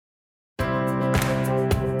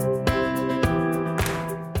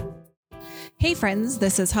Hey friends,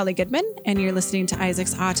 this is Holly Goodman, and you're listening to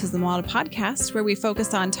Isaac's Autism Wild podcast, where we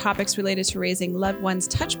focus on topics related to raising loved ones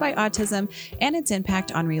touched by autism and its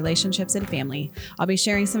impact on relationships and family. I'll be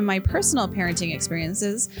sharing some of my personal parenting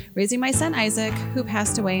experiences, raising my son Isaac, who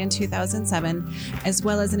passed away in 2007, as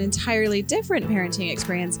well as an entirely different parenting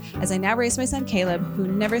experience as I now raise my son Caleb, who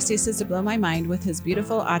never ceases to blow my mind with his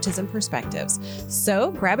beautiful autism perspectives.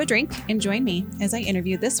 So grab a drink and join me as I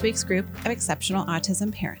interview this week's group of exceptional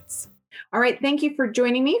autism parents. All right. Thank you for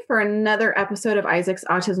joining me for another episode of Isaac's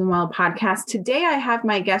Autism Wild podcast. Today, I have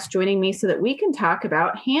my guest joining me so that we can talk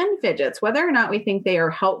about hand fidgets, whether or not we think they are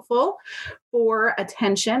helpful for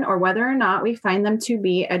attention or whether or not we find them to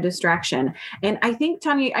be a distraction. And I think,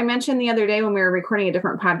 Tanya, I mentioned the other day when we were recording a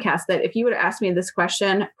different podcast that if you would have asked me this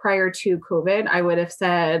question prior to COVID, I would have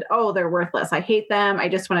said, oh, they're worthless. I hate them. I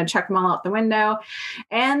just want to chuck them all out the window.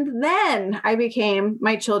 And then I became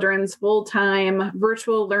my children's full-time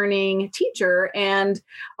virtual learning teacher. And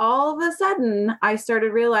all of a sudden, I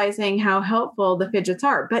started realizing how helpful the fidgets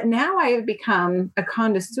are. But now I have become a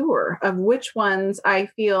connoisseur of which ones I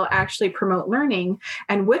feel actually promote learning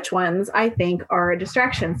and which ones I think are a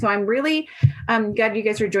distraction. So I'm really glad you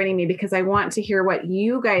guys are joining me because I want to hear what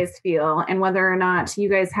you guys feel and whether or not you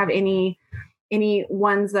guys have any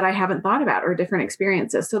ones that I haven't thought about or different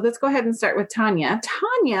experiences. So let's go ahead and start with Tanya.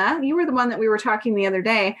 Tanya, you were the one that we were talking the other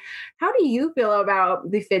day. How do you feel about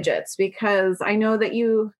the fidgets? Because I know that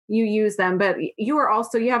you use them, but you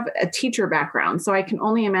have a teacher background. So I can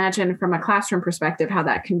only imagine from a classroom perspective how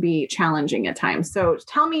that can be challenging at times. So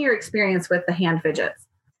tell me your experience with the hand fidgets.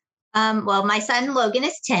 Well, my son Logan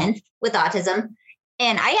is 10 with autism.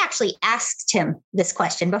 And I actually asked him this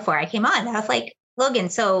question before I came on. I was like, Logan,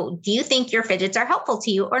 so do you think your fidgets are helpful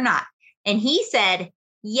to you or not? And he said,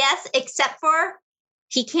 yes, except for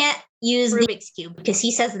he can't use the Rubik's Cube because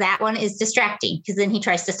he says that one is distracting because then he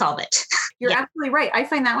tries to solve it. You're absolutely right. I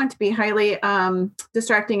find that one to be highly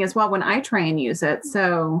distracting as well when I try and use it.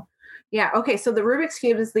 So yeah. Okay. So the Rubik's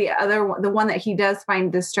Cube is the one that he does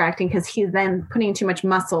find distracting because he's then putting too much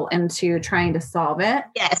muscle into trying to solve it.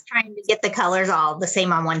 Yes. Trying to get the colors all the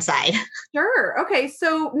same on one side. Sure. Okay.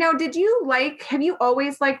 So now have you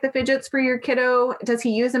always liked the fidgets for your kiddo? Does he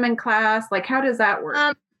use them in class? Like, how does that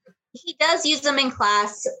work? He does use them in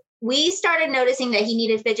class. We started noticing that he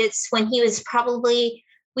needed fidgets when he was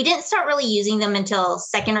we didn't start really using them until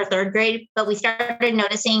second or third grade, but we started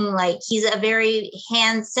noticing like he's a very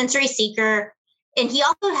hand sensory seeker. And he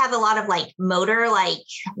also has a lot of like motor, like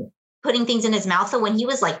putting things in his mouth. So when he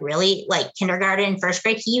was like really like kindergarten, first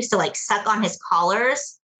grade, he used to like suck on his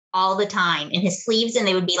collars all the time and his sleeves, and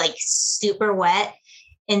they would be like super wet.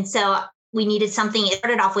 And so it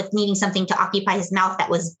started off with needing something to occupy his mouth that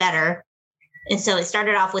was better. And so it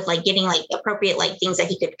started off with like getting like appropriate like things that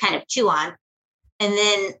he could kind of chew on. And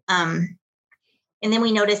then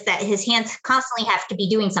we noticed that his hands constantly have to be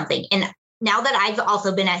doing something. And now that I've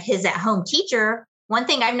also been his at-home teacher, one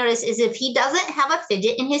thing I've noticed is if he doesn't have a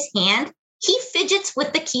fidget in his hand, he fidgets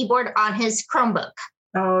with the keyboard on his Chromebook.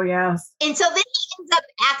 Oh, yes. And so then he ends up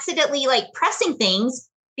accidentally like pressing things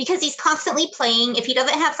because he's constantly playing. If he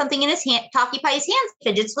doesn't have something in his hand to occupy his hands,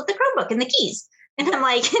 fidgets with the Chromebook and the keys. And I'm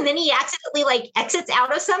like, and then he accidentally like exits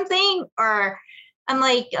out of something, or I'm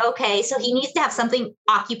like, okay, so he needs to have something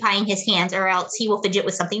occupying his hands or else he will fidget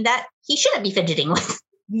with something that he shouldn't be fidgeting with.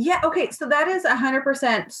 Yeah. Okay. So that is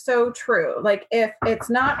 100% so true. Like if it's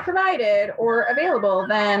not provided or available,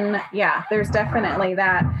 then yeah, there's definitely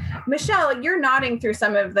that. Michelle, you're nodding through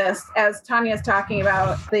some of this as Tanya's talking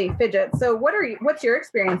about the fidgets. So what's your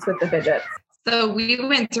experience with the fidgets? So we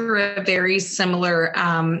went through a very similar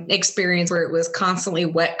experience where it was constantly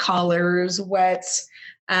wet collars, wet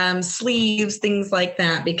sleeves, things like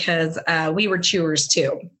that, because we were chewers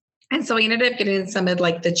too. And so we ended up getting some of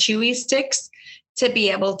like the chewy sticks to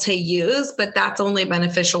be able to use, but that's only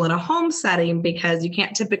beneficial in a home setting because you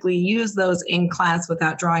can't typically use those in class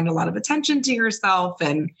without drawing a lot of attention to yourself.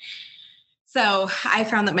 And so I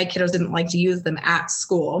found that my kiddos didn't like to use them at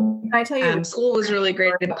school. I tell you, school was really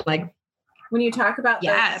great. Like when you talk about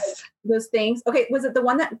those things. Okay. Was it the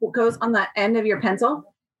one that goes on the end of your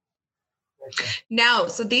pencil? No.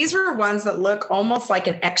 So these were ones that look almost like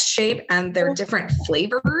an X shape and they're different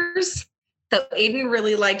flavors. So Aiden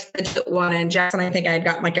really liked the one, and Jackson, I think I had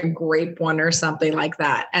gotten like a grape one or something like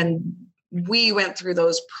that. And we went through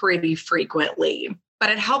those pretty frequently, but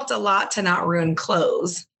it helped a lot to not ruin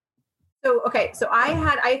clothes. So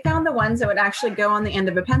I found the ones that would actually go on the end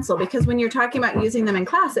of a pencil, because when you're talking about using them in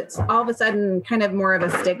class, it's all of a sudden kind of more of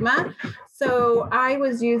a stigma. So I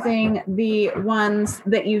was using the ones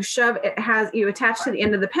that you attach to the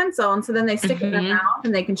end of the pencil. And so then they stick in their mouth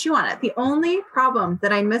and they can chew on it. The only problem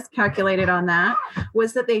that I miscalculated on that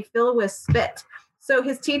was that they fill with spit. So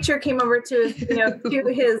his teacher came over to his,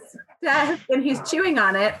 to his desk, and he's chewing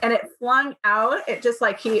on it, and it flung out. It just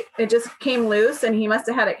came loose, and he must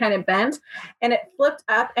have had it kind of bent, and it flipped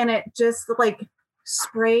up, and it just like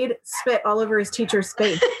sprayed spit all over his teacher's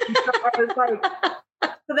face. So I was like,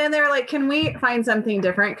 so then they're like, can we find something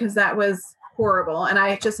different? Because that was horrible. And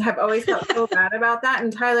I just have always felt so bad about that.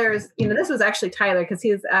 And Tyler's, this was actually Tyler, because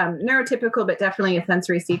he's neurotypical, but definitely a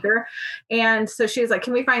sensory seeker. And so she was like,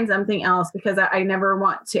 can we find something else? Because I never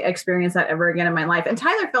want to experience that ever again in my life. And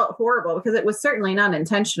Tyler felt horrible because it was certainly not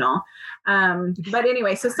intentional. But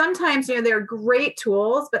anyway, so sometimes, they're great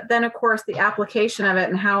tools, but then of course the application of it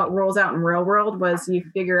and how it rolls out in real world was, you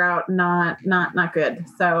figure out not good.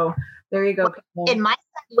 So there you go. In my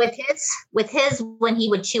with his when he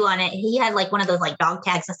would chew on it, he had like one of those like dog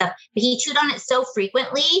tags and stuff, but he chewed on it so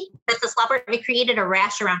frequently that the slobber created a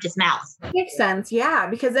rash around his mouth. Makes sense. Yeah.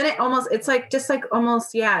 Because then it's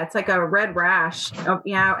like a red rash. Oh,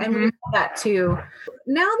 yeah. And we have that too.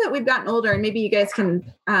 Now that we've gotten older, and maybe you guys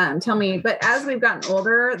can tell me, but as we've gotten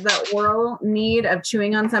older, the oral need of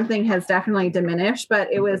chewing on something has definitely diminished, but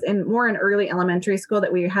it was more in early elementary school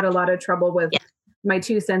that we had a lot of trouble with. Yeah. My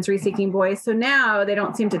two sensory seeking boys. So now they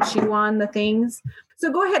don't seem to chew on the things.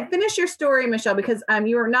 So go ahead, finish your story, Michelle, because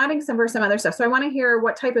you were nodding for some other stuff. So I want to hear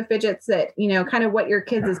what type of fidgets that, kind of what your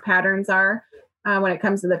kids' patterns are when it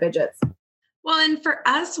comes to the fidgets. Well, and for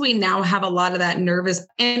us, we now have a lot of that nervous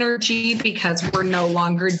energy because we're no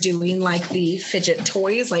longer doing like the fidget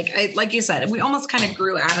toys. Like you said, we almost kind of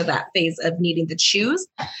grew out of that phase of needing to choose,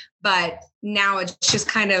 but now it's just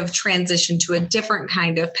kind of transitioned to a different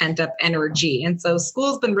kind of pent up energy. And so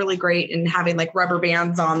school's been really great in having like rubber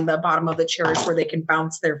bands on the bottom of the chairs where they can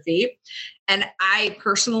bounce their feet. And I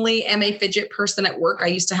personally am a fidget person at work. I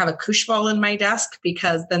used to have a koosh ball in my desk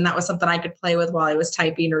because then that was something I could play with while I was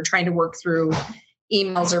typing or trying to work through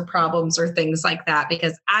emails or problems or things like that,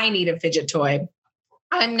 because I need a fidget toy.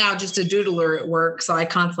 I'm now just a doodler at work, so I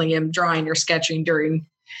constantly am drawing or sketching during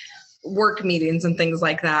work meetings and things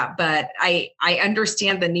like that. But I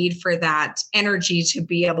understand the need for that energy to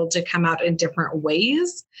be able to come out in different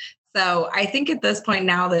ways. So I think at this point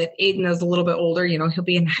now that Aiden is a little bit older, he'll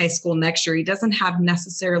be in high school next year. He doesn't have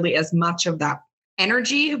necessarily as much of that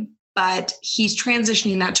energy, but he's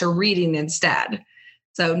transitioning that to reading instead.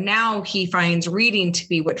 So now he finds reading to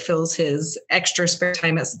be what fills his extra spare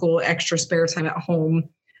time at school, extra spare time at home.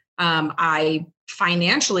 I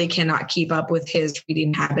financially cannot keep up with his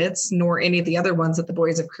reading habits, nor any of the other ones that the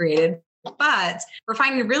boys have created, but we're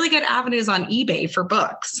finding really good avenues on eBay for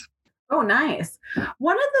books. Oh, nice.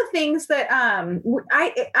 One of the things that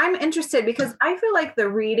I'm interested, because I feel like the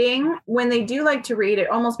reading, when they do like to read, it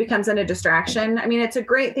almost becomes a distraction. I mean, it's a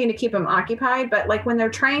great thing to keep them occupied, but like when they're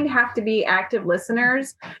trying to have to be active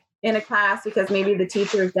listeners in a class because maybe the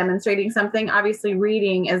teacher is demonstrating something, obviously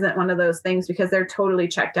reading isn't one of those things because they're totally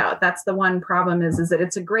checked out. That's the one problem is that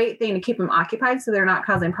it's a great thing to keep them occupied so they're not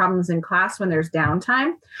causing problems in class when there's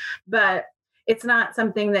downtime. But it's not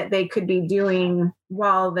something that they could be doing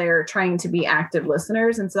while they're trying to be active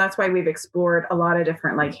listeners. And so that's why we've explored a lot of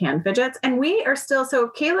different like hand fidgets. And we are still, so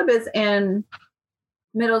Caleb is in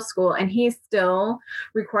middle school and he still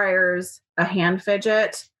requires a hand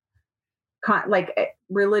fidget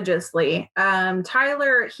religiously.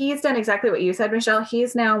 Tyler, he's done exactly what you said, Michelle.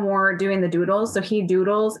 He's now more doing the doodles. So he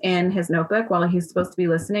doodles in his notebook while he's supposed to be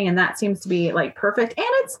listening. And that seems to be like perfect. And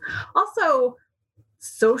it's also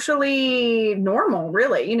socially normal,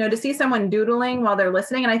 really, to see someone doodling while they're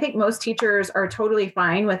listening. And I think most teachers are totally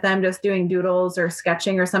fine with them just doing doodles or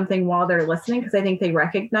sketching or something while they're listening, because I think they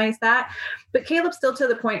recognize that. But Caleb's still to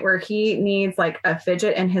the point where he needs like a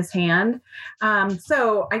fidget in his hand.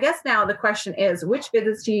 So I guess now the question is, which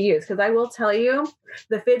fidgets do you use? Because I will tell you,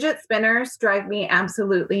 the fidget spinners drive me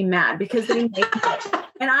absolutely mad because they make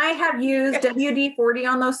and I have used WD-40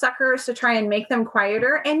 on those suckers to try and make them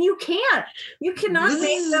quieter. And you cannot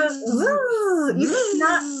make those. You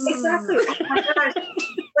cannot. Exactly. Oh my gosh.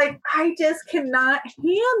 Like, I just cannot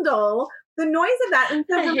handle the noise of that. And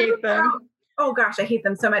so I hate them. Oh gosh, I hate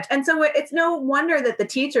them so much. And so it's no wonder that the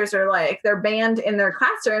teachers are like, they're banned in their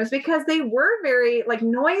classrooms because they were very like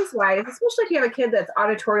noise wise, especially if you have a kid that's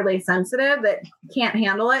auditorily sensitive that can't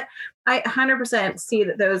handle it. I 100% see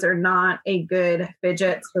that those are not a good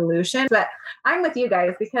fidget solution, but I'm with you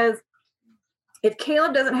guys because if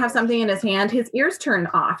Caleb doesn't have something in his hand, his ears turn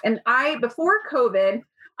off. And before COVID,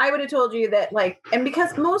 I would have told you that and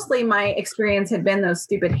because mostly my experience had been those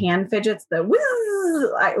stupid hand fidgets, the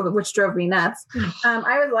whiz, which drove me nuts.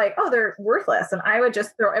 I was like, oh, they're worthless. And I would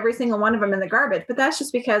just throw every single one of them in the garbage. But that's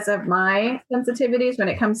just because of my sensitivities when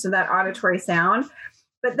it comes to that auditory sound.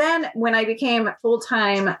 But then when I became a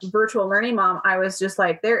full-time virtual learning mom, I was just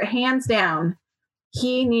like, they're hands down.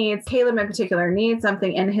 Caleb in particular needs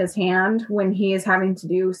something in his hand when he is having to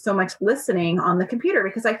do so much listening on the computer,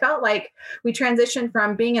 because I felt like we transitioned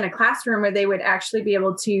from being in a classroom where they would actually be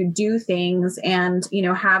able to do things and,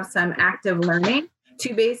 have some active learning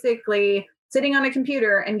to basically sitting on a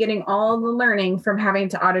computer and getting all the learning from having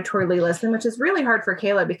to auditorily listen, which is really hard for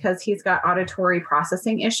Caleb because he's got auditory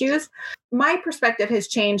processing issues. My perspective has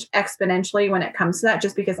changed exponentially when it comes to that,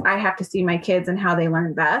 just because I have to see my kids and how they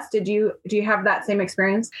learn best. Do you have that same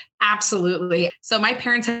experience? Absolutely. So my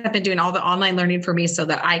parents have been doing all the online learning for me so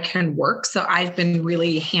that I can work. So I've been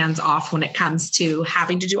really hands off when it comes to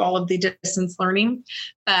having to do all of the distance learning.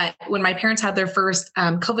 But when my parents had their first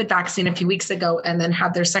COVID vaccine a few weeks ago and then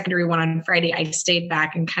had their secondary one on Friday, I stayed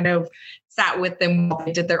back and kind of sat with them while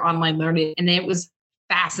they did their online learning. And it was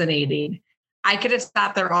fascinating. I could have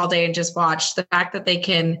sat there all day and just watched the fact that they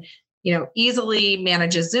can, easily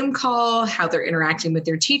manage a Zoom call, how they're interacting with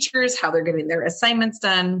their teachers, how they're getting their assignments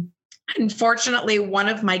done. Unfortunately, one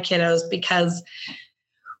of my kiddos, because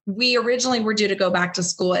we originally were due to go back to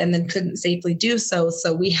school and then couldn't safely do so.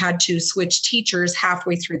 So we had to switch teachers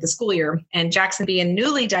halfway through the school year. And Jackson being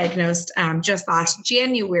newly diagnosed just last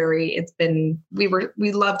January,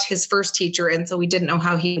 we loved his first teacher. And so we didn't know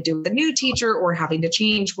how he would do with the new teacher or having to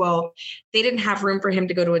change. Well, they didn't have room for him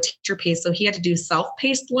to go to a teacher pace. So he had to do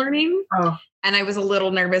self-paced learning. Oh. And I was a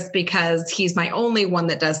little nervous because he's my only one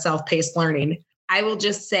that does self-paced learning. I will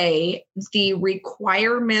just say the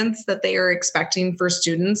requirements that they are expecting for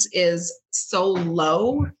students is so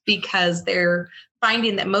low because they're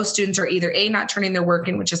finding that most students are either A, not turning their work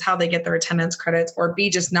in, which is how they get their attendance credits, or B,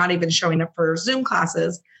 just not even showing up for Zoom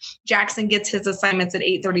classes. Jackson gets his assignments at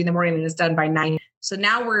 8:30 in the morning and is done by 9. So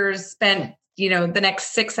now we're spent, the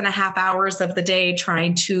next 6.5 hours of the day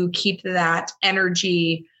trying to keep that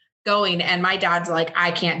energy going. And my dad's like,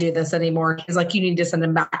 I can't do this anymore. He's like, you need to send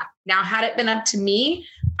them back. Now, had it been up to me,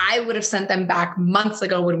 I would have sent them back months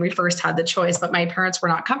ago when we first had the choice, but my parents were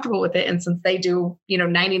not comfortable with it. And since they do,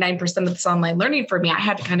 99% of this online learning for me, I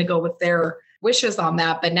had to kind of go with their wishes on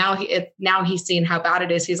that. But now he's seeing how bad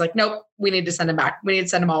it is. He's like, nope, we need to send them back. We need to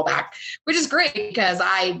send them all back, which is great because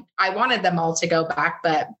I wanted them all to go back,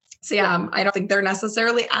 but so I don't think they're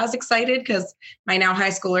necessarily as excited because my now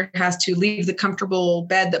high schooler has to leave the comfortable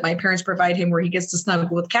bed that my parents provide him where he gets to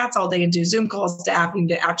snuggle with cats all day and do Zoom calls to having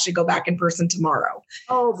to actually go back in person tomorrow.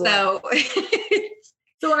 Oh, boy.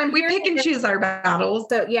 So when we pick and choose our battles.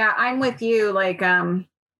 So yeah, I'm with you.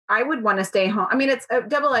 I would want to stay home. I mean, it's a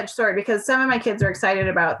double-edged sword because some of my kids are excited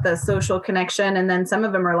about the social connection. And then some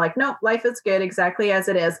of them are like, nope, life is good exactly as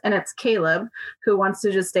it is. And it's Caleb who wants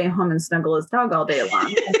to just stay home and snuggle his dog all day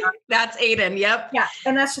long. That's Aiden. Yep. Yeah.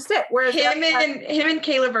 And that's just it. Whereas him and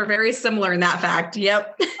Caleb are very similar in that fact.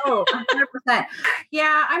 Yep. Oh, 100%.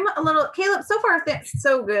 Yeah. I'm a little, Caleb, so far,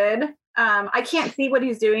 so good. I can't see what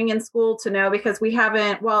he's doing in school to know because we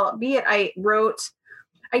haven't,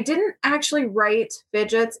 I didn't actually write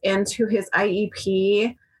fidgets into his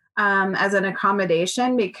IEP as an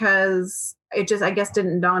accommodation because it I guess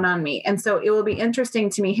didn't dawn on me. And so it will be interesting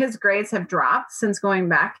to me. His grades have dropped since going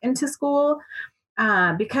back into school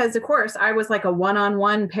because, of course, I was like a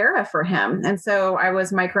one-on-one para for him. And so I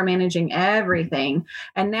was micromanaging everything.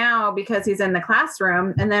 And now because he's in the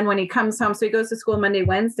classroom and then when he comes home, so he goes to school Monday,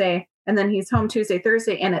 Wednesday, and then he's home Tuesday,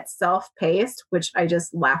 Thursday, and it's self-paced, which I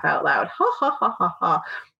just laugh out loud. Ha, ha, ha, ha, ha.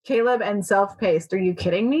 Caleb and self-paced. Are you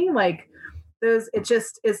kidding me? Those, it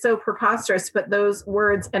just is so preposterous, but those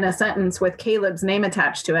words in a sentence with Caleb's name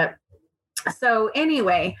attached to it. So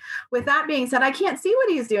anyway, with that being said, I can't see what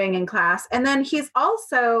he's doing in class. And then he's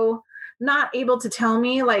also not able to tell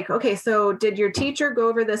me okay, so did your teacher go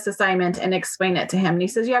over this assignment and explain it to him? And he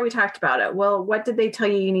says, yeah, we talked about it. Well, what did they tell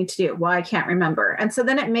you need to do? Well, I can't remember. And so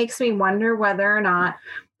then it makes me wonder whether or not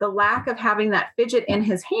the lack of having that fidget in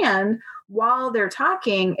his hand while they're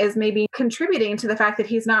talking is maybe contributing to the fact that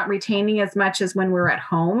he's not retaining as much as when we're at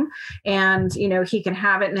home and, he can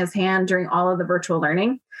have it in his hand during all of the virtual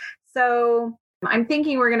learning. So I'm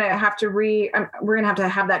thinking we're going to have to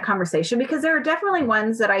have that conversation, because there are definitely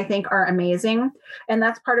ones that I think are amazing. And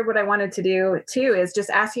that's part of what I wanted to do too, is just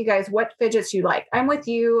ask you guys what fidgets you like. I'm with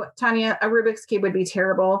you, Tanya. A Rubik's Cube would be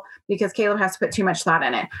terrible because Caleb has to put too much thought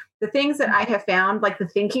in it. The things that I have found, like the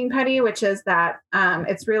thinking putty, which is that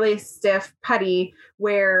it's really stiff putty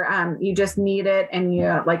where you just knead it and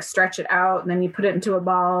you like stretch it out and then you put it into a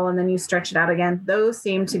ball and then you stretch it out again. Those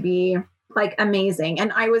seem to be like amazing.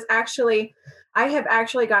 And I have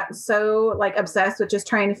actually gotten so like obsessed with just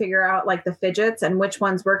trying to figure out like the fidgets and which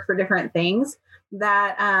ones work for different things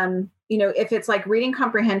that, if it's like reading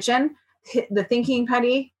comprehension, the thinking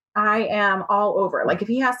putty, I am all over. Like if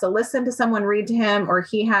he has to listen to someone read to him or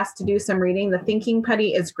he has to do some reading, the thinking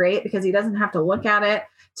putty is great because he doesn't have to look at it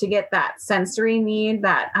to get that sensory need,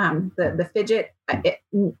 that the fidget,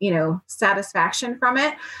 satisfaction from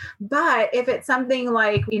it. But if it's something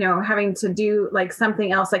like, having to do like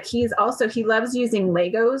something else, like he loves using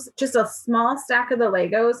Legos, just a small stack of the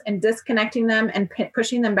Legos and disconnecting them and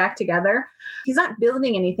pushing them back together. He's not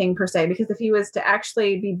building anything per se, because if he was to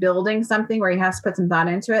actually be building something where he has to put some thought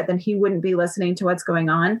into it, then he wouldn't be listening to what's going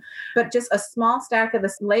on. But just a small stack of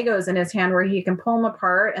the Legos in his hand where he can pull them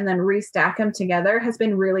apart and then restack them together has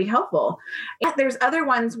been really helpful. And there's other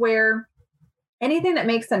ones where anything that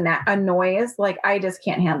makes a noise, like I just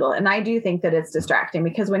can't handle it. And I do think that it's distracting,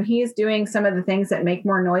 because when he's doing some of the things that make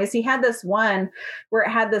more noise, he had this one where it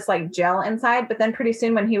had this like gel inside, but then pretty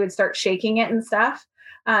soon when he would start shaking it and stuff,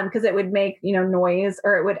 because it would make, noise,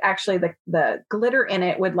 or it would actually, the glitter in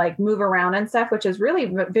it would like move around and stuff, which is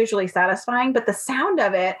really visually satisfying. But the sound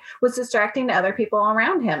of it was distracting to other people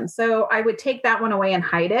around him. So I would take that one away and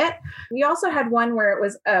hide it. We also had one where it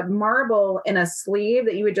was a marble in a sleeve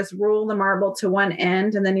that you would just roll the marble to one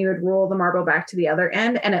end and then you would roll the marble back to the other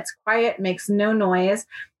end. And it's quiet, makes no noise,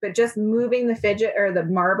 but just moving the fidget or the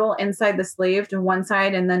marble inside the sleeve to one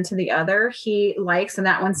side and then to the other, he likes. And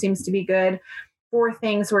that one seems to be good for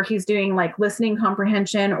things where he's doing like listening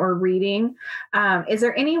comprehension or reading. Is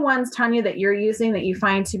there any ones, Tanya, that you're using that you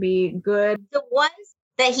find to be good? The ones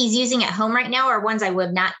that he's using at home right now are ones I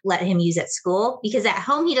would not let him use at school, because at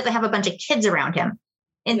home he doesn't have a bunch of kids around him.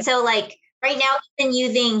 And so like right now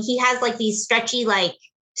he has like these stretchy, like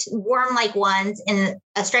worm-like ones and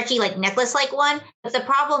a stretchy, like necklace-like one. But the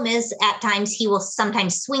problem is at times he will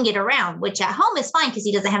sometimes swing it around, which at home is fine because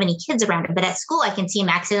he doesn't have any kids around him. But at school, I can see him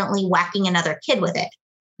accidentally whacking another kid with it.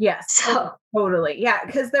 Yes, so totally. Yeah,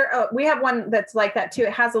 because we have one that's like that too.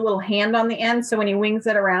 It has a little hand on the end. So when he wings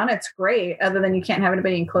it around, it's great, other than you can't have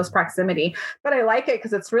anybody in close proximity. But I like it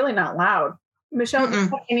because it's really not loud. Michelle, do you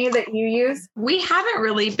have any that you use? We haven't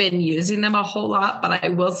really been using them a whole lot, but I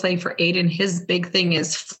will say for Aiden, his big thing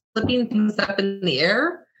is flipping things up in the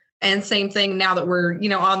air. And same thing now that we're,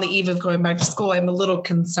 on the eve of going back to school, I'm a little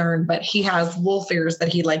concerned, but he has wolf ears that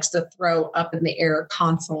he likes to throw up in the air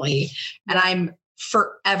constantly. And I'm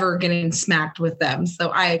forever getting smacked with them.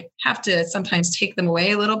 So I have to sometimes take them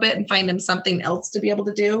away a little bit and find him something else to be able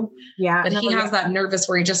to do. Yeah. But he has that nervous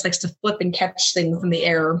where he just likes to flip and catch things in the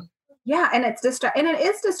air. Yeah. And it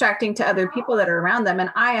is distracting to other people that are around them. And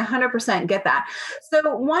I 100% get that.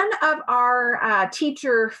 So one of our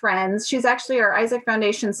teacher friends, she's actually our Isaac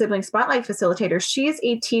Foundation Sibling Spotlight facilitator. She's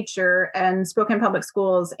a teacher in Spokane Public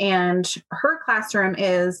Schools, and her classroom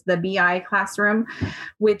is the BI classroom,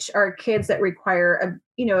 which are kids that require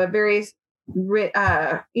a very,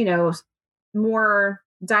 more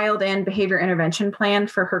dialed in behavior intervention plan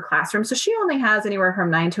for her classroom. So she only has anywhere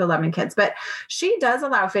from 9 to 11 kids, but she does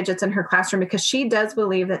allow fidgets in her classroom because she does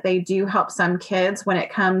believe that they do help some kids when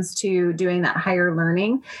it comes to doing that higher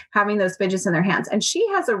learning, having those fidgets in their hands. And she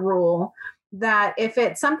has a rule that if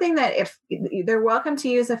it's something that if they're welcome to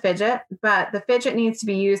use a fidget, but the fidget needs to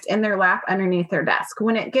be used in their lap underneath their desk.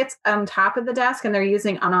 When it gets on top of the desk and they're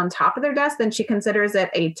using on top of their desk, then she considers it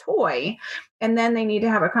a toy. And then they need to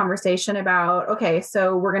have a conversation about, okay,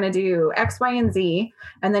 so we're going to do X, Y, and Z.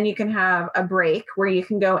 And then you can have a break where you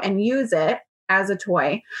can go and use it as a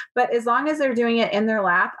toy. But as long as they're doing it in their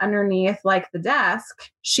lap underneath like the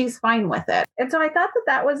desk, she's fine with it. And so I thought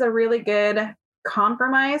that was a really good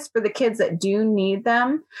compromise for the kids that do need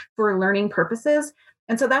them for learning purposes.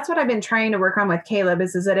 And so that's what I've been trying to work on with Caleb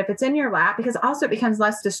is that if it's in your lap, because also it becomes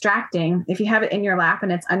less distracting if you have it in your lap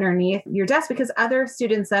and it's underneath your desk, because other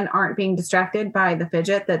students then aren't being distracted by the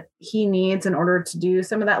fidget that he needs in order to do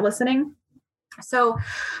some of that listening. So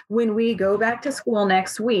when we go back to school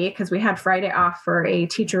next week, because we had Friday off for a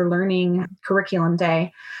teacher learning curriculum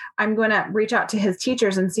day, I'm going to reach out to his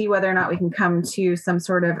teachers and see whether or not we can come to some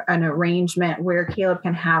sort of an arrangement where Caleb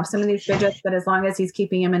can have some of these fidgets, but as long as he's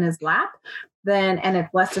keeping him in his lap, then, and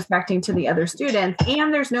it's less distracting to the other students,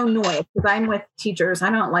 and there's no noise, because I'm with teachers.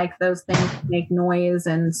 I don't like those things that make noise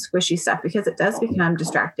and squishy stuff because it does become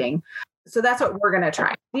distracting. So that's what we're going to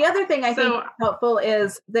try. The other thing I think is helpful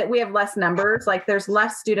is that we have less numbers, like there's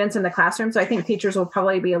less students in the classroom. So I think teachers will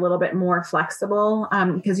probably be a little bit more flexible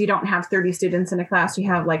because you don't have 30 students in a class. You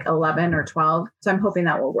have like 11 or 12. So I'm hoping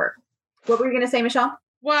that will work. What were you going to say, Michelle?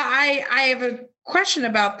 Well, I have a question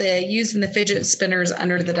about the using the fidget spinners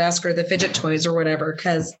under the desk or the fidget toys or whatever,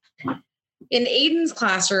 because in Aiden's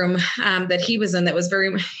classroom that he was in, that was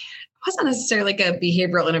wasn't necessarily like a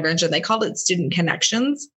behavioral intervention. They called it student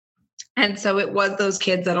connections. And so it was those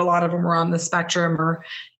kids that a lot of them were on the spectrum or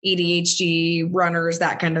ADHD runners,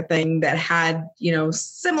 that kind of thing, that had,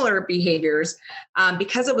 similar behaviors.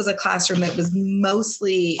 Because it was a classroom that was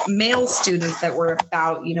mostly male students that were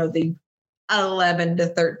about, the 11 to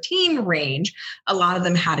 13 range, a lot of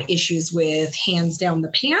them had issues with hands down the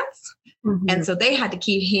pants. Mm-hmm. And so they had to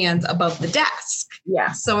keep hands above the desk.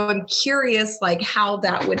 Yeah. So I'm curious, like how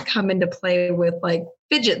that would come into play with like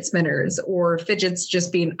fidget spinners or fidgets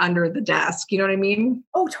just being under the desk. You know what I mean?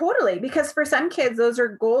 Oh, totally. Because for some kids, those are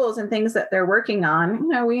goals and things that they're working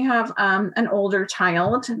on. We have an older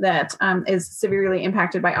child that is severely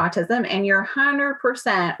impacted by autism, and you're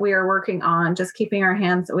 100%, we are working on just keeping our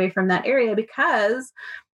hands away from that area, because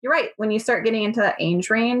you're right. When you start getting into that age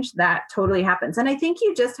range, that totally happens. And I think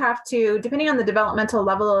you just have to, depending on the developmental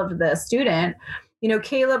level of the student,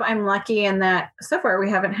 Caleb, I'm lucky in that so far we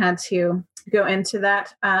haven't had to go into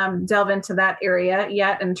that, delve into that area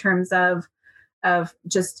yet in terms of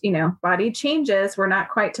just, body changes. We're not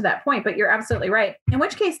quite to that point, but you're absolutely right. In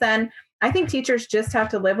which case then, I think teachers just have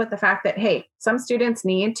to live with the fact that, hey, some students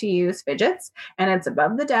need to use fidgets and it's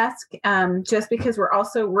above the desk, just because we're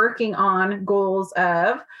also working on goals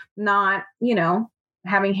of not,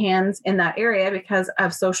 having hands in that area because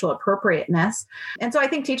of social appropriateness. And so I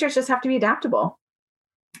think teachers just have to be adaptable.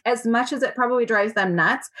 As much as it probably drives them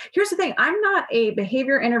nuts. Here's the thing. I'm not a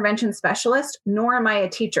behavior intervention specialist, nor am I a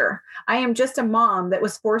teacher. I am just a mom that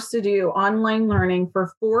was forced to do online learning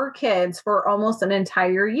for 4 kids for almost an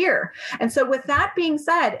entire year. And so with that being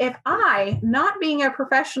said, if I, not being a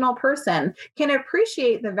professional person, can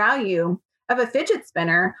appreciate the value of a fidget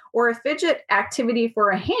spinner or a fidget activity for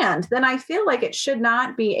a hand, then I feel like it should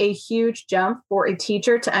not be a huge jump for a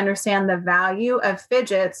teacher to understand the value of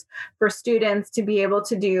fidgets for students to be able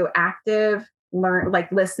to do active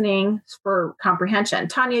listening for comprehension.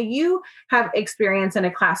 Tanya, you have experience in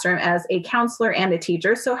a classroom as a counselor and a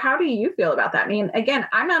teacher. So how do you feel about that? I mean, again,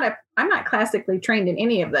 I'm not classically trained in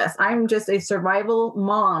any of this. I'm just a survival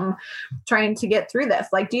mom trying to get through this.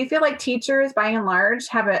 Do you feel like teachers by and large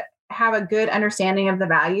have a good understanding of the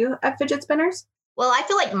value of fidget spinners? Well, I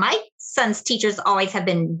feel like my son's teachers always have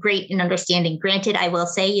been great in understanding. Granted, I will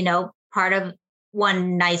say, part of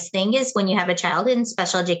one nice thing is when you have a child in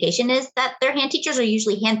special education is that their hand teachers are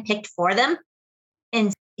usually handpicked for them.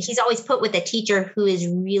 And he's always put with a teacher who is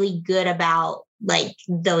really good about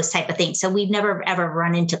those type of things. So we've never, ever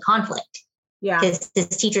run into conflict. Yeah. Because his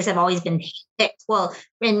teachers have always been picked. Well,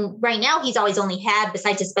 and right now he's always only had,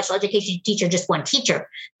 besides his special education teacher, just one teacher.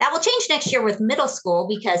 That will change next year with middle school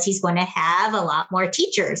because he's going to have a lot more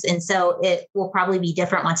teachers. And so it will probably be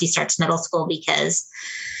different once he starts middle school because,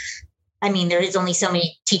 there is only so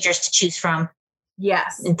many teachers to choose from.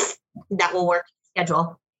 Yes. That will work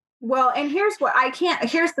schedule. Well, and here's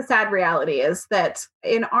the sad reality is that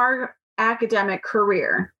in our academic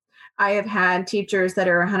career, I have had teachers that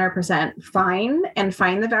are 100% fine and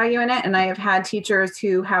find the value in it. And I have had teachers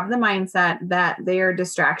who have the mindset that they are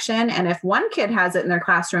distraction. And if one kid has it in their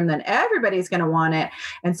classroom, then everybody's going to want it.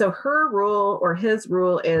 And so her rule or his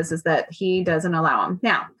rule is that he doesn't allow them.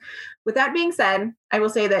 Now, with that being said, I will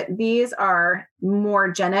say that these are more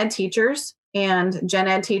gen ed teachers. And gen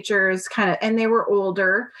ed teachers and they were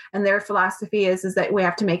older, and their philosophy is that we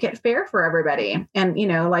have to make it fair for everybody. And,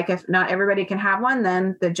 if not everybody can have one,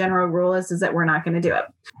 then the general rule is that we're not going to do it.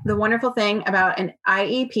 The wonderful thing about an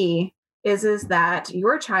IEP is that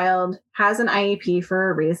your child has an IEP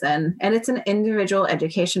for a reason, and it's an individual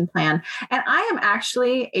education plan. And I am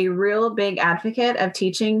actually a real big advocate of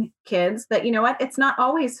teaching kids that, it's not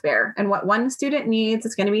always fair. And what one student needs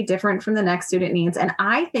is going to be different from the next student needs. And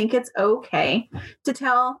I think it's okay to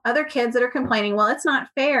tell other kids that are complaining, well, it's not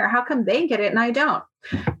fair. How come they get it and I don't?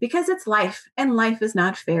 Because it's life, and life is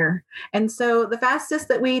not fair. And so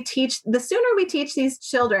the sooner we teach these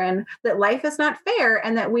children that life is not fair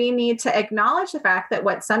and that we need to acknowledge the fact that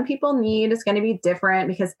what some people need is going to be different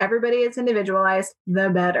because everybody is individualized, the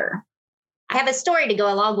better. I have a story to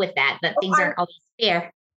go along with that things aren't always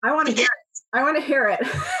fair. I want to hear it. I want to hear it.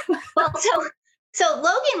 Well, so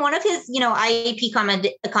Logan, one of his, IEP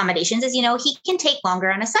accommodations is, he can take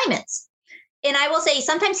longer on assignments. And I will say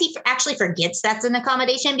sometimes he actually forgets that's an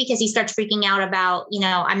accommodation because he starts freaking out about,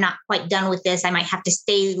 I'm not quite done with this. I might have to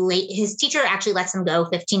stay late. His teacher actually lets him go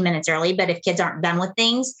 15 minutes early, but if kids aren't done with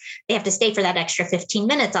things, they have to stay for that extra 15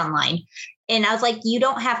 minutes online. And I was like, you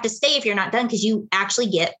don't have to stay if you're not done because you actually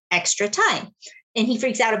get extra time. And he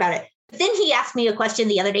freaks out about it. But then he asked me a question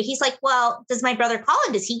the other day. He's like, well, does my brother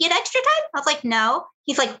Colin, does he get extra time? I was like, no.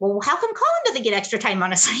 He's like, well, how come Colin doesn't get extra time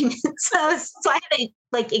on assignments? So I had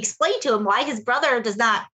to explain to him why his brother does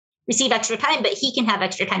not receive extra time, but he can have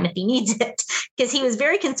extra time if he needs it. Because he was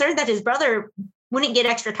very concerned that his brother wouldn't get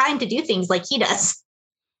extra time to do things like he does.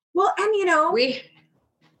 Well, and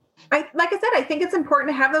like I said, I think it's important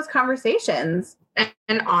to have those conversations.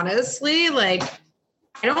 And honestly, I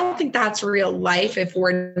don't think that's real life if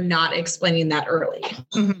we're not explaining that early.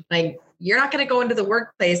 Mm-hmm. You're not going to go into the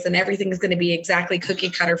workplace and everything is going to be exactly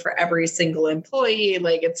cookie cutter for every single employee.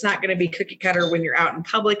 It's not going to be cookie cutter when you're out in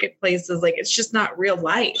public at places. It's just not real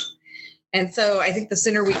life. And so I think the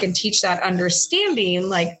sooner we can teach that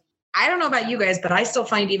understanding, I don't know about you guys, but I still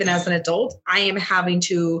find even as an adult, I am having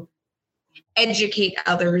to educate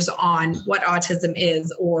others on what autism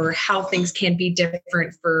is or how things can be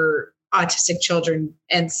different for autistic children.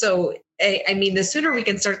 And so, the sooner we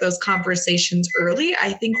can start those conversations early,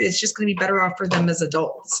 I think it's just going to be better off for them as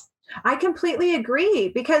adults. I completely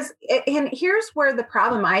agree because, and here's where the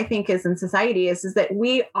problem I think is in society is that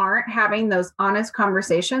we aren't having those honest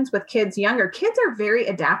conversations with kids younger. Kids are very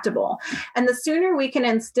adaptable. And the sooner we can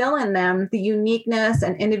instill in them the uniqueness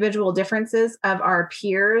and individual differences of our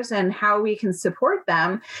peers and how we can support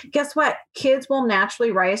them, guess what? Kids will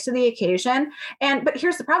naturally rise to the occasion. But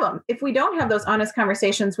here's the problem. If we don't have those honest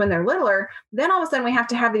conversations when they're littler, then all of a sudden we have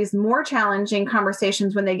to have these more challenging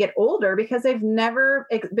conversations when they get older because they've never,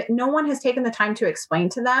 no one has taken the time to explain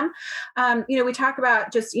to them. We talk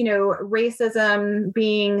about just, racism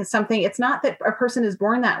being something, it's not that a person is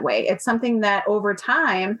born that way. It's something that over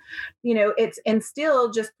time, it's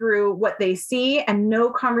instilled just through what they see and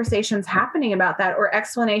no conversations happening about that or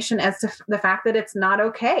explanation as to the fact that it's not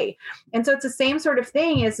okay. And so it's the same sort of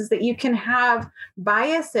thing is that you can have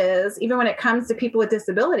biases, even when it comes to people with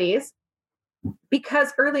disabilities,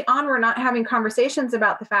 because early on, we're not having conversations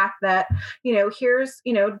about the fact that, here's,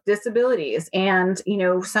 disabilities and,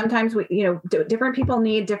 sometimes different people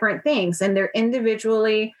need different things and they're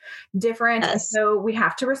individually different. Yes. So we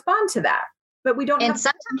have to respond to that, but we don't have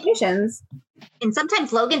conversations. And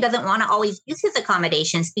sometimes Logan doesn't want to always use his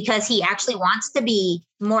accommodations because he actually wants to be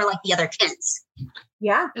more like the other kids.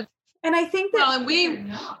 Yeah. And I think that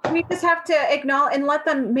we just have to acknowledge and let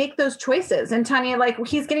them make those choices. And Tanya,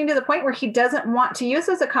 he's getting to the point where he doesn't want to use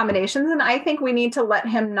those accommodations. And I think we need to let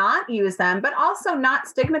him not use them, but also not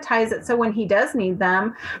stigmatize it. So when he does need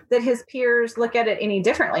them, that his peers look at it any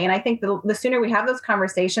differently. And I think the sooner we have those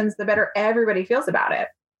conversations, the better everybody feels about it.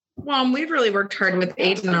 Well, we've really worked hard with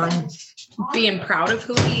Aiden on being proud of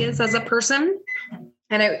who he is as a person.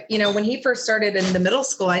 And when he first started in the middle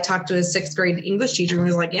school, I talked to his 6th grade English teacher and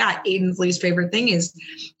was like, yeah, Aiden's least favorite thing is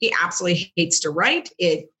he absolutely hates to write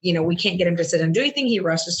it. We can't get him to sit and do anything. He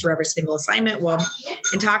rushes through every single assignment. Well,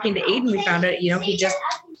 in talking to Aiden, we found out,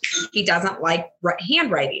 he doesn't like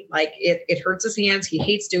handwriting. It hurts his hands. He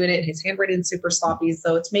hates doing it. His handwriting is super sloppy.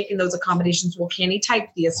 So it's making those accommodations. Well, can he type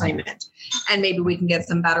the assignment? And maybe we can get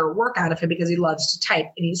some better work out of him because he loves to type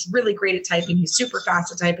and he's really great at typing. He's super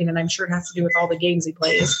fast at typing. And I'm sure it has to do with all the games he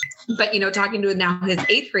plays. But, talking to now his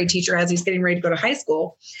 8th grade teacher, as he's getting ready to go to high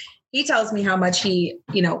school, he tells me how much he,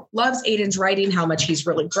 loves Aiden's writing, how much he's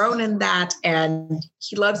really grown in that. And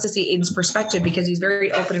he loves to see Aiden's perspective because he's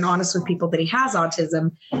very open and honest with people that he has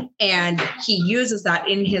autism. And he uses that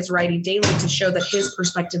in his writing daily to show that his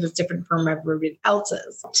perspective is different from everybody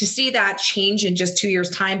else's. To see that change in just 2 years'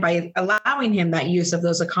 time by allowing him that use of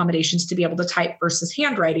those accommodations to be able to type versus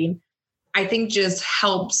handwriting, I think just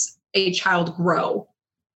helps a child grow.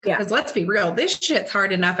 Because let's be real, this shit's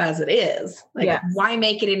hard enough as it is. Why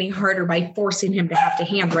make it any harder by forcing him to have to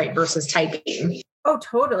handwrite versus typing? Oh,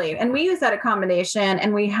 totally. And we use that accommodation,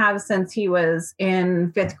 and we have since he was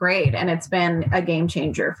in 5th grade, and it's been a game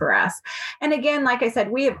changer for us. And again, like I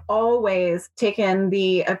said, we have always taken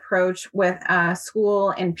the approach with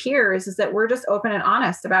school and peers is that we're just open and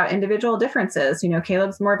honest about individual differences.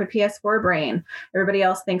 Caleb's more of a PS4 brain. Everybody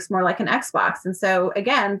else thinks more like an Xbox. And so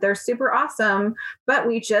again, they're super awesome, but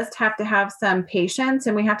we just have to have some patience,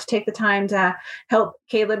 and we have to take the time to help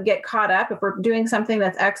Caleb get caught up. If we're doing something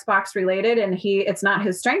that's Xbox related and it's not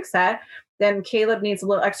his strength set, then Caleb needs a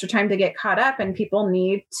little extra time to get caught up, and people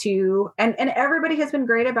need to, and everybody has been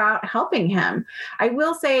great about helping him. I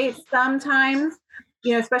will say sometimes,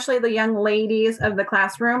 especially the young ladies of the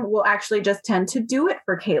classroom will actually just tend to do it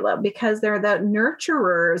for Caleb because they're the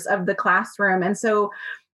nurturers of the classroom. And so,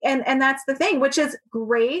 and that's the thing, which is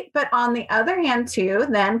great. But on the other hand, too,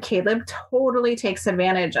 then Caleb totally takes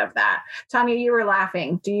advantage of that. Tanya, you were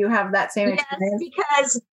laughing. Do you have that same experience?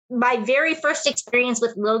 Because my very first experience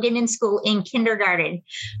with Logan in school in kindergarten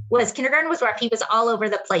was rough. He was all over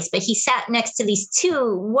the place, but he sat next to these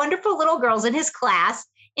 2 wonderful little girls in his class,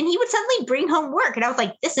 and he would suddenly bring home work. And I was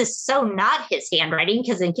like, this is so not his handwriting,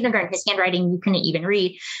 because in kindergarten, his handwriting, you couldn't even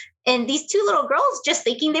read. And these 2 little girls, just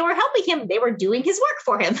thinking they were helping him, they were doing his work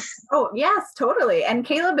for him. Oh, yes, totally. And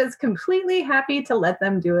Caleb is completely happy to let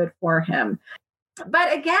them do it for him.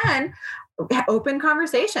 But again, open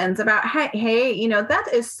conversations about, hey, that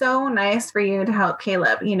is so nice for you to help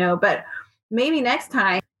Caleb, but maybe next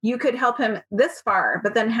time you could help him this far,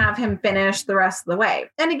 but then have him finish the rest of the way.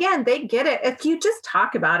 And again, they get it. If you just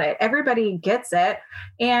talk about it, everybody gets it.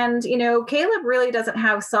 And, Caleb really doesn't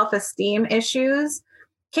have self-esteem issues.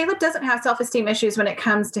 Caleb doesn't have self-esteem issues when it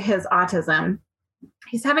comes to his autism.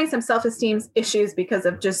 He's having some self-esteem issues because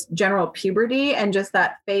of just general puberty and just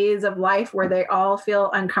that phase of life where they all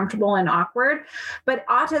feel uncomfortable and awkward. But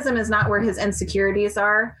autism is not where his insecurities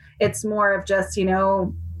are. It's more of just,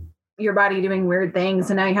 your body doing weird things,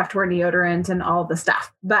 and now you have to wear deodorant and all the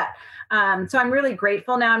stuff. But so I'm really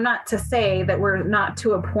grateful. Now, I'm not to say that we're not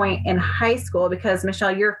to a point in high school, because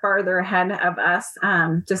Michelle, you're farther ahead of us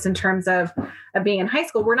just in terms of being in high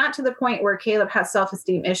school. We're not to the point where Caleb has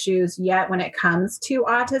self-esteem issues yet when it comes to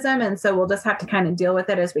autism. And so we'll just have to kind of deal with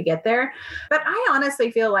it as we get there. But I honestly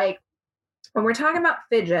feel like when we're talking about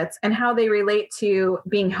fidgets and how they relate to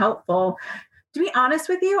being helpful, to be honest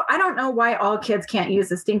with you, I don't know why all kids can't use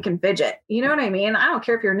a stinking fidget. You know what I mean? I don't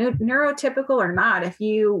care if you're neurotypical or not. If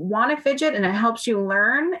you want a fidget and it helps you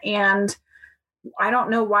learn, and I don't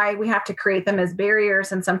know why we have to create them as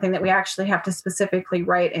barriers and something that we actually have to specifically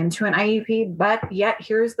write into an IEP. But yet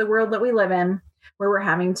here's the world that we live in, where we're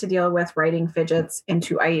having to deal with writing fidgets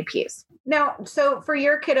into IEPs. Now, so for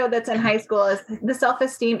your kiddo that's in high school, has the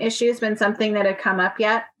self-esteem issues been something that have come up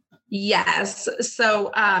yet? Yes.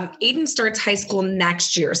 So Aiden starts high school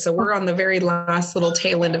next year. So we're on the very last little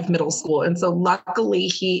tail end of middle school. And so luckily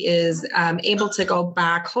he is able to go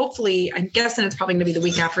back. Hopefully, I'm guessing it's probably going to be the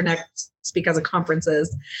week after next because of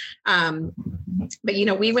conferences. But,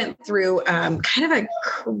 we went through kind of a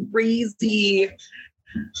crazy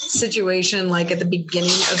situation like at the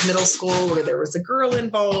beginning of middle school where there was a girl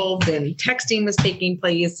involved and texting was taking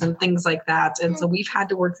place and things like that. And so we've had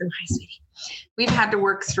to work through We've had to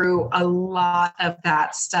work through a lot of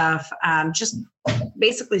that stuff, just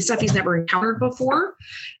basically stuff he's never encountered before.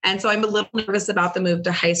 And so I'm a little nervous about the move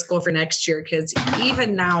to high school for next year, because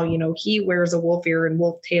even now, he wears a wolf ear and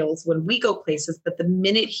wolf tails when we go places. But the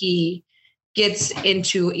minute he gets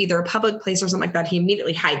into either a public place or something like that, he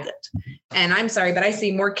immediately hides it. And I'm sorry, but I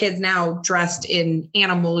see more kids now dressed in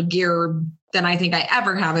animal gear than I think I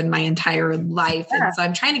ever have in my entire life. Yeah. And so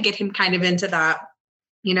I'm trying to get him kind of into that.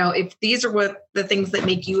 If these are what the things that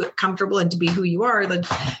make you comfortable and to be who you are, then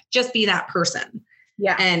just be that person.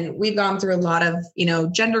 Yeah. And we've gone through a lot of,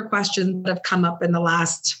 gender questions that have come up in the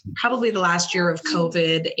last year of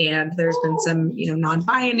COVID. And there's been some,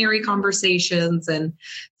 non-binary conversations. And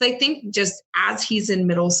so I think just as he's in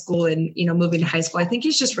middle school and, moving to high school, I think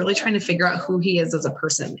he's just really trying to figure out who he is as a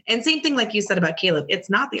person. And same thing, like you said about Caleb, it's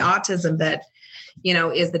not the autism that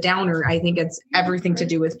is the downer. I think it's everything to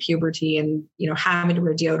do with puberty and, having to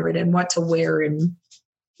wear deodorant and what to wear. And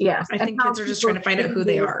yes, I think kids are just trying to find out who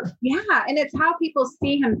they are. Yeah. And it's how people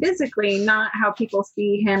see him physically, not how people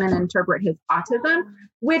see him and interpret his autism,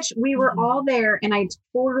 which we were all there. And I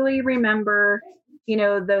totally remember,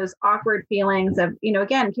 those awkward feelings of,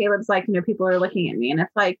 again, Caleb's like, people are looking at me, and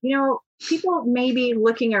it's like, people may be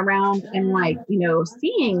looking around and like,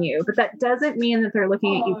 seeing you, but that doesn't mean that they're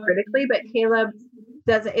looking at you critically. But Caleb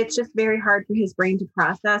doesn't, it's just very hard for his brain to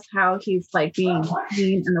process how he's like being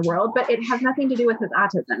seen in the world, but it has nothing to do with his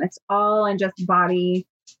autism. It's all in just body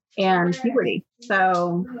and puberty.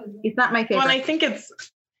 So he's not my favorite. Well,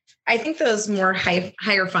 I think those more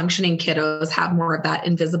higher functioning kiddos have more of that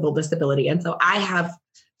invisible disability. And so I have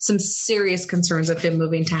some serious concerns of him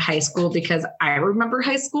moving to high school, because I remember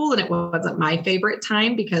high school and it wasn't my favorite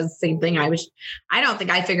time, because same thing. I don't think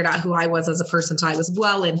I figured out who I was as a person until I was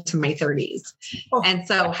well into my 30s. Oh. And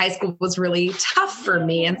so high school was really tough for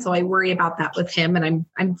me. And so I worry about that with him. And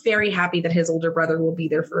I'm very happy that his older brother will be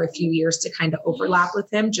there for a few years to kind of overlap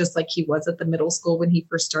with him, just like he was at the middle school when he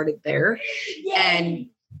first started there. Yay.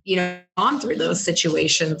 And gone through those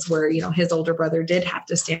situations where, his older brother did have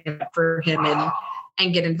to stand up for him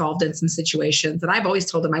and get involved in some situations. And I've always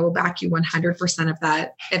told him I will back you 100% of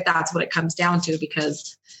that if that's what it comes down to,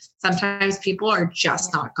 because sometimes people are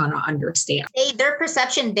just not going to understand. Their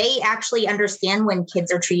perception, they actually understand when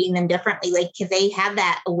kids are treating them differently. Like, they have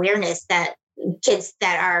that awareness that kids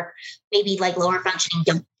that are maybe like lower functioning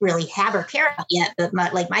don't really have or care about yet. But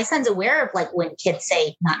my son's aware of like when kids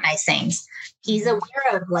say not nice things. He's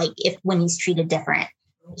aware of like when he's treated different.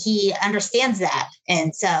 He understands that.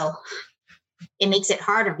 And so it makes it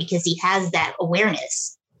harder because he has that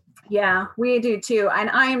awareness. Yeah, we do too. And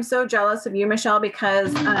I am so jealous of you, Michelle,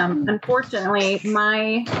 because unfortunately,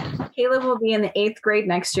 my Caleb will be in the 8th grade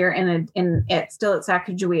next year still at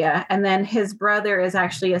Sacagawea. And then his brother is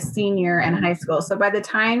actually a senior in high school. So by the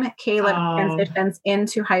time Caleb transitions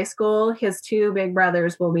into high school, his 2 big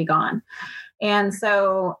brothers will be gone. And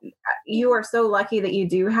so you are so lucky that you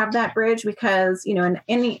do have that bridge, because, in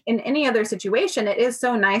any other situation, it is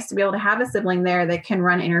so nice to be able to have a sibling there that can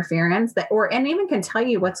run interference and even can tell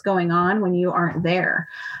you what's going on when you aren't there,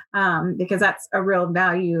 because that's a real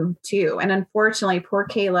value too. And unfortunately, poor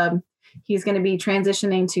Caleb, he's going to be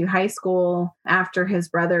transitioning to high school after his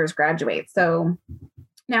brothers graduate. So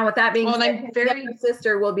now, with that being said, his younger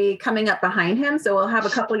sister will be coming up behind him. So we'll have a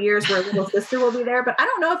couple of years where little sister will be there. But I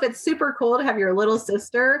don't know if it's super cool to have your little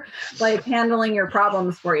sister like handling your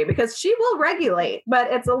problems for you, because she will regulate.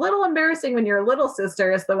 But it's a little embarrassing when your little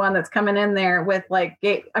sister is the one that's coming in there with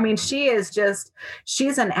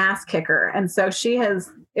she's an ass kicker. And so she's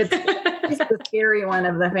the scary one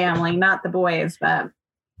of the family, not the boys. But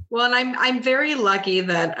well, and I'm very lucky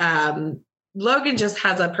that Logan just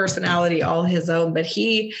has a personality all his own, but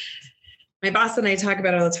my boss and I talk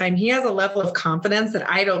about it all the time. He has a level of confidence that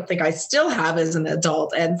I don't think I still have as an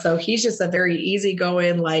adult. And so he's just a very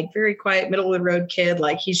easygoing, like very quiet, middle of the road kid.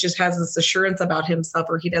 Like he just has this assurance about himself,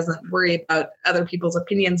 or he doesn't worry about other people's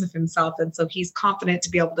opinions of himself. And so he's confident to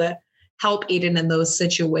be able to help Aiden in those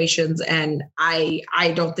situations. And I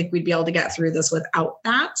don't think we'd be able to get through this without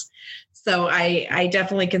that. So I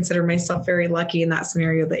definitely consider myself very lucky in that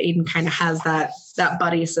scenario that Aiden kind of has that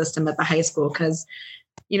buddy system at the high school. Because,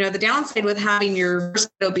 the downside with having your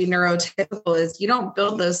kiddo be neurotypical is you don't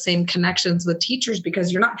build those same connections with teachers,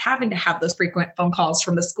 because you're not having to have those frequent phone calls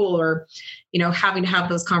from the school, or, having to have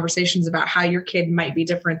those conversations about how your kid might be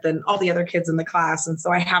different than all the other kids in the class. And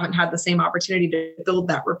so I haven't had the same opportunity to build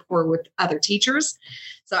that rapport with other teachers.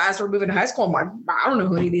 So as we're moving to high school, I'm like, I don't know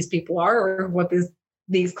who any of these people are or what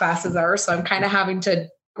these classes are. So I'm kind of having to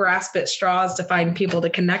grasp at straws to find people to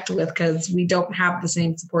connect with, because we don't have the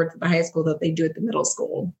same support at the high school that they do at the middle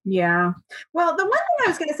school. Yeah. Well, the one thing I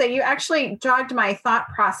was going to say, you actually jogged my thought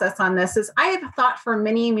process on this, is I have thought for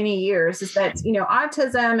many, many years is that,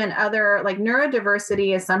 autism and other like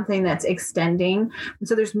neurodiversity is something that's extending. And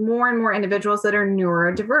so there's more and more individuals that are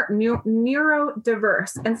neurodiverse.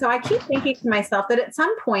 And so I keep thinking to myself that at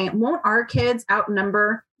some point, won't our kids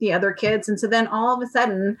outnumber the other kids? And so then all of a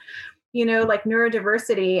sudden, like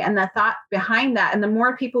neurodiversity and the thought behind that, and the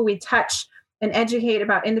more people we touch and educate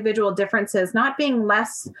about individual differences, not being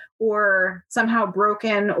less or somehow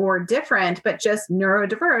broken or different, but just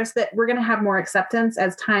neurodiverse, that we're going to have more acceptance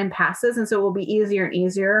as time passes. And so it will be easier and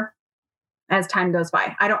easier as time goes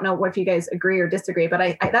by. I don't know if you guys agree or disagree, but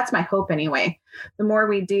I that's my hope anyway. The more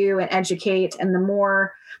we do and educate, and the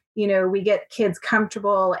more we get kids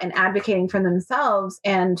comfortable and advocating for themselves,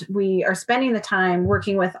 and we are spending the time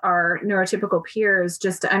working with our neurotypical peers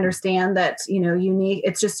just to understand that,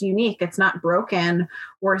 it's just unique. It's not broken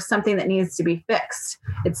or something that needs to be fixed.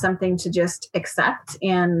 It's something to just accept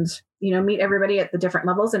and, meet everybody at the different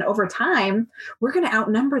levels. And over time, we're going to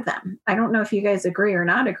outnumber them. I don't know if you guys agree or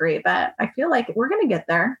not agree, but I feel like we're going to get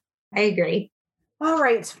there. I agree. All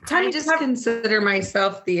right. I just consider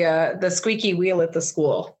myself the squeaky wheel at the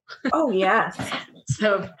school. Oh, yes.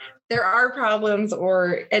 So there are problems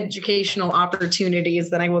or educational opportunities,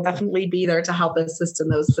 then I will definitely be there to help assist in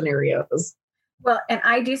those scenarios. Well, and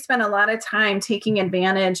I do spend a lot of time taking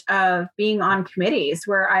advantage of being on committees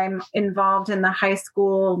where I'm involved in the high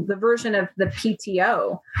school, the version of the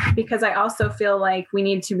PTO, because I also feel like we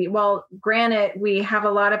need to be, well, granted, we have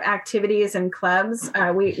a lot of activities and clubs.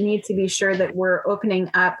 We need to be sure that we're opening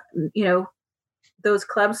up, those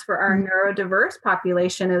clubs for our neurodiverse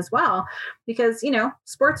population as well, because,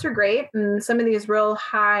 sports are great. And some of these real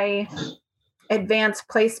high advanced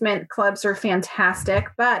placement clubs are fantastic,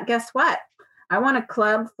 but guess what? I want a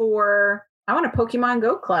Pokemon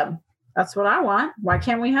Go club. That's what I want. Why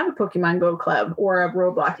can't we have a Pokemon Go club or a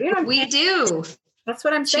Roblox? We do. That's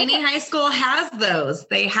what I'm saying. Cheney High School has those.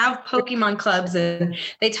 They have Pokemon clubs, and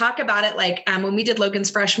they talk about it like when we did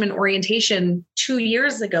Logan's freshman orientation 2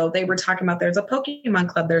 years ago, they were talking about there's a Pokemon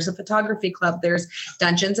club, there's a photography club, there's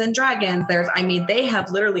Dungeons and Dragons. They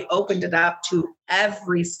have literally opened it up to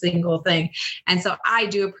every single thing. And so I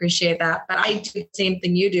do appreciate that, but I do the same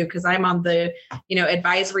thing you do because I'm on the,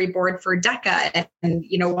 advisory board for DECA. And,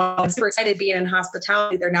 while I'm super excited being in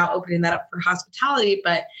hospitality, they're now opening that up for hospitality,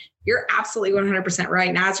 but you're absolutely 100% right.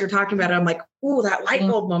 And as you're talking about it, I'm like, ooh, that light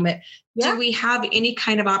bulb moment. Yeah. Do we have any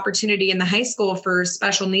kind of opportunity in the high school for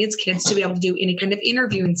special needs kids to be able to do any kind of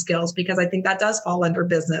interviewing skills? Because I think that does fall under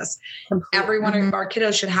business. Completely. Every one of our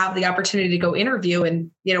kiddos should have the opportunity to go interview.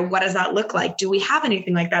 And, what does that look like? Do we have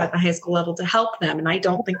anything like that at the high school level to help them? And I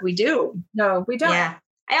don't think we do. No, we don't. Yeah.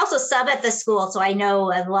 I also sub at the school, so I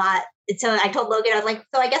know a lot. So I told Logan, I was like,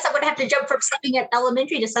 so I guess I would have to jump from subbing at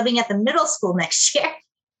elementary to subbing at the middle school next year.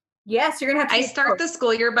 Yes, you're going to have to. I start the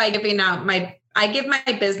school year by giving out I give my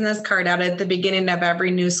business card out at the beginning of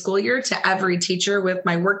every new school year to every teacher with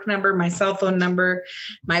my work number, my cell phone number,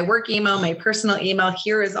 my work email, my personal email.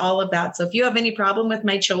 Here is all of that. So if you have any problem with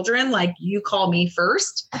my children, you call me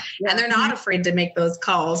first. Yeah. And they're not afraid to make those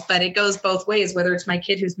calls, but it goes both ways, whether it's my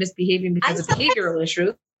kid who's misbehaving because of behavioral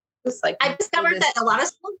issues. I've discovered that a lot of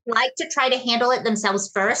schools like to try to handle it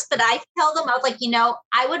themselves first, but I tell them, I was like,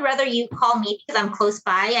 I would rather you call me because I'm close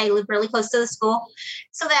by. I live really close to the school,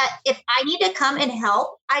 so that if I need to come and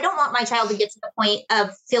help, I don't want my child to get to the point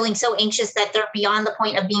of feeling so anxious that they're beyond the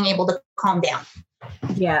point of being able to calm down.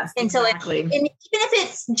 Yes. And so, even if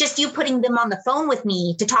it's just you putting them on the phone with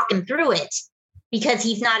me to talk him through it, because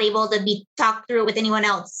he's not able to be talked through it with anyone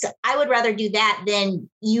else, I would rather do that than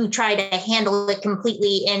you try to handle it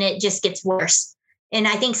completely and it just gets worse. And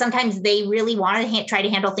I think sometimes they really want to try to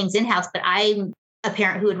handle things in-house, but I'm a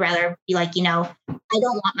parent who would rather be like, I don't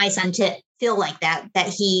want my son to feel like that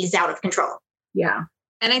he's out of control. Yeah.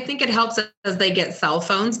 And I think it helps as they get cell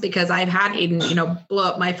phones, because I've had Aiden, blow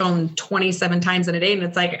up my phone 27 times in a day. And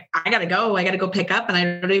it's like, I got to go pick up. And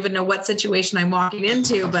I don't even know what situation I'm walking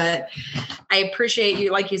into, but I appreciate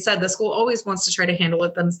you. Like you said, the school always wants to try to handle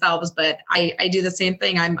it themselves, but I do the same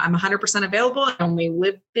thing. I'm 100% available. I only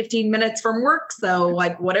live 15 minutes from work. So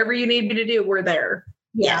whatever you need me to do, we're there.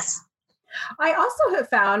 Yes. I also have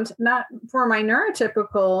found, not for my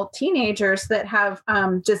neurotypical teenagers that have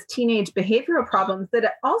just teenage behavioral problems, that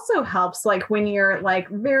it also helps when you're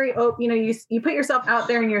very open, you put yourself out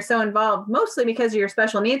there and you're so involved, mostly because you're a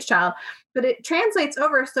special needs child, but it translates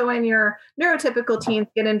over. So when your neurotypical teens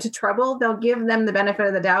get into trouble, they'll give them the benefit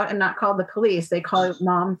of the doubt and not call the police. They call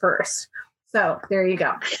mom first. So there you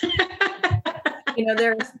go.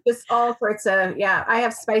 There's just all sorts of, I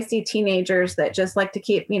have spicy teenagers that just like to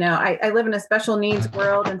keep, I live in a special needs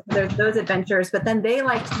world, and so there's those adventures, but then they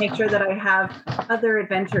like to make sure that I have other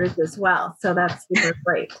adventures as well. So that's super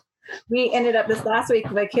great. We ended up this last week,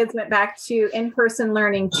 the kids went back to in-person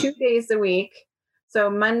learning 2 days a week. So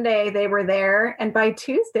Monday they were there, and by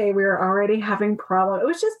Tuesday we were already having problems. It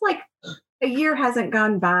was just a year hasn't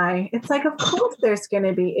gone by. It's of course there's going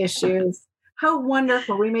to be issues. How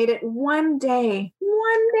wonderful. We made it one day,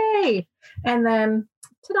 and then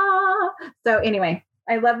ta-da. So anyway,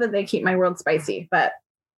 I love that they keep my world spicy, but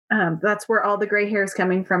that's where all the gray hair is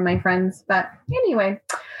coming from, my friends. But anyway,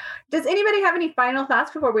 does anybody have any final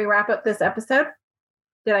thoughts before we wrap up this episode?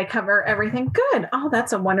 Did I cover everything? Good. Oh,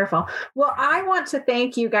 that's wonderful. Well, I want to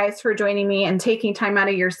thank you guys for joining me and taking time out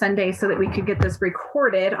of your Sunday so that we could get this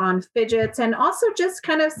recorded on fidgets, and also just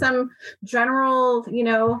kind of some general,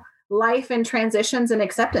 life and transitions and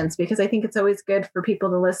acceptance, because I think it's always good for people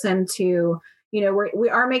to listen to, we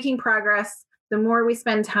are making progress. The more we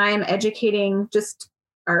spend time educating just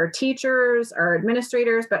our teachers, our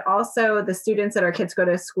administrators, but also the students that our kids go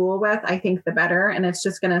to school with, I think the better. And it's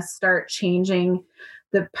just going to start changing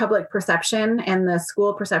the public perception and the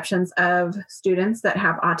school perceptions of students that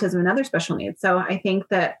have autism and other special needs. So I think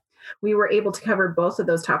that we were able to cover both of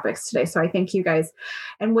those topics today. So I thank you guys.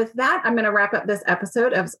 And with that, I'm going to wrap up this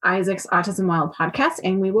episode of Isaac's Autism Wild podcast,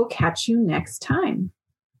 and we will catch you next time.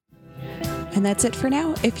 And that's it for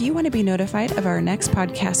now. If you want to be notified of our next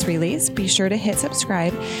podcast release, be sure to hit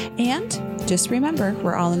subscribe. And just remember,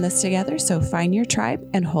 we're all in this together, so find your tribe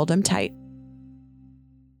and hold them tight.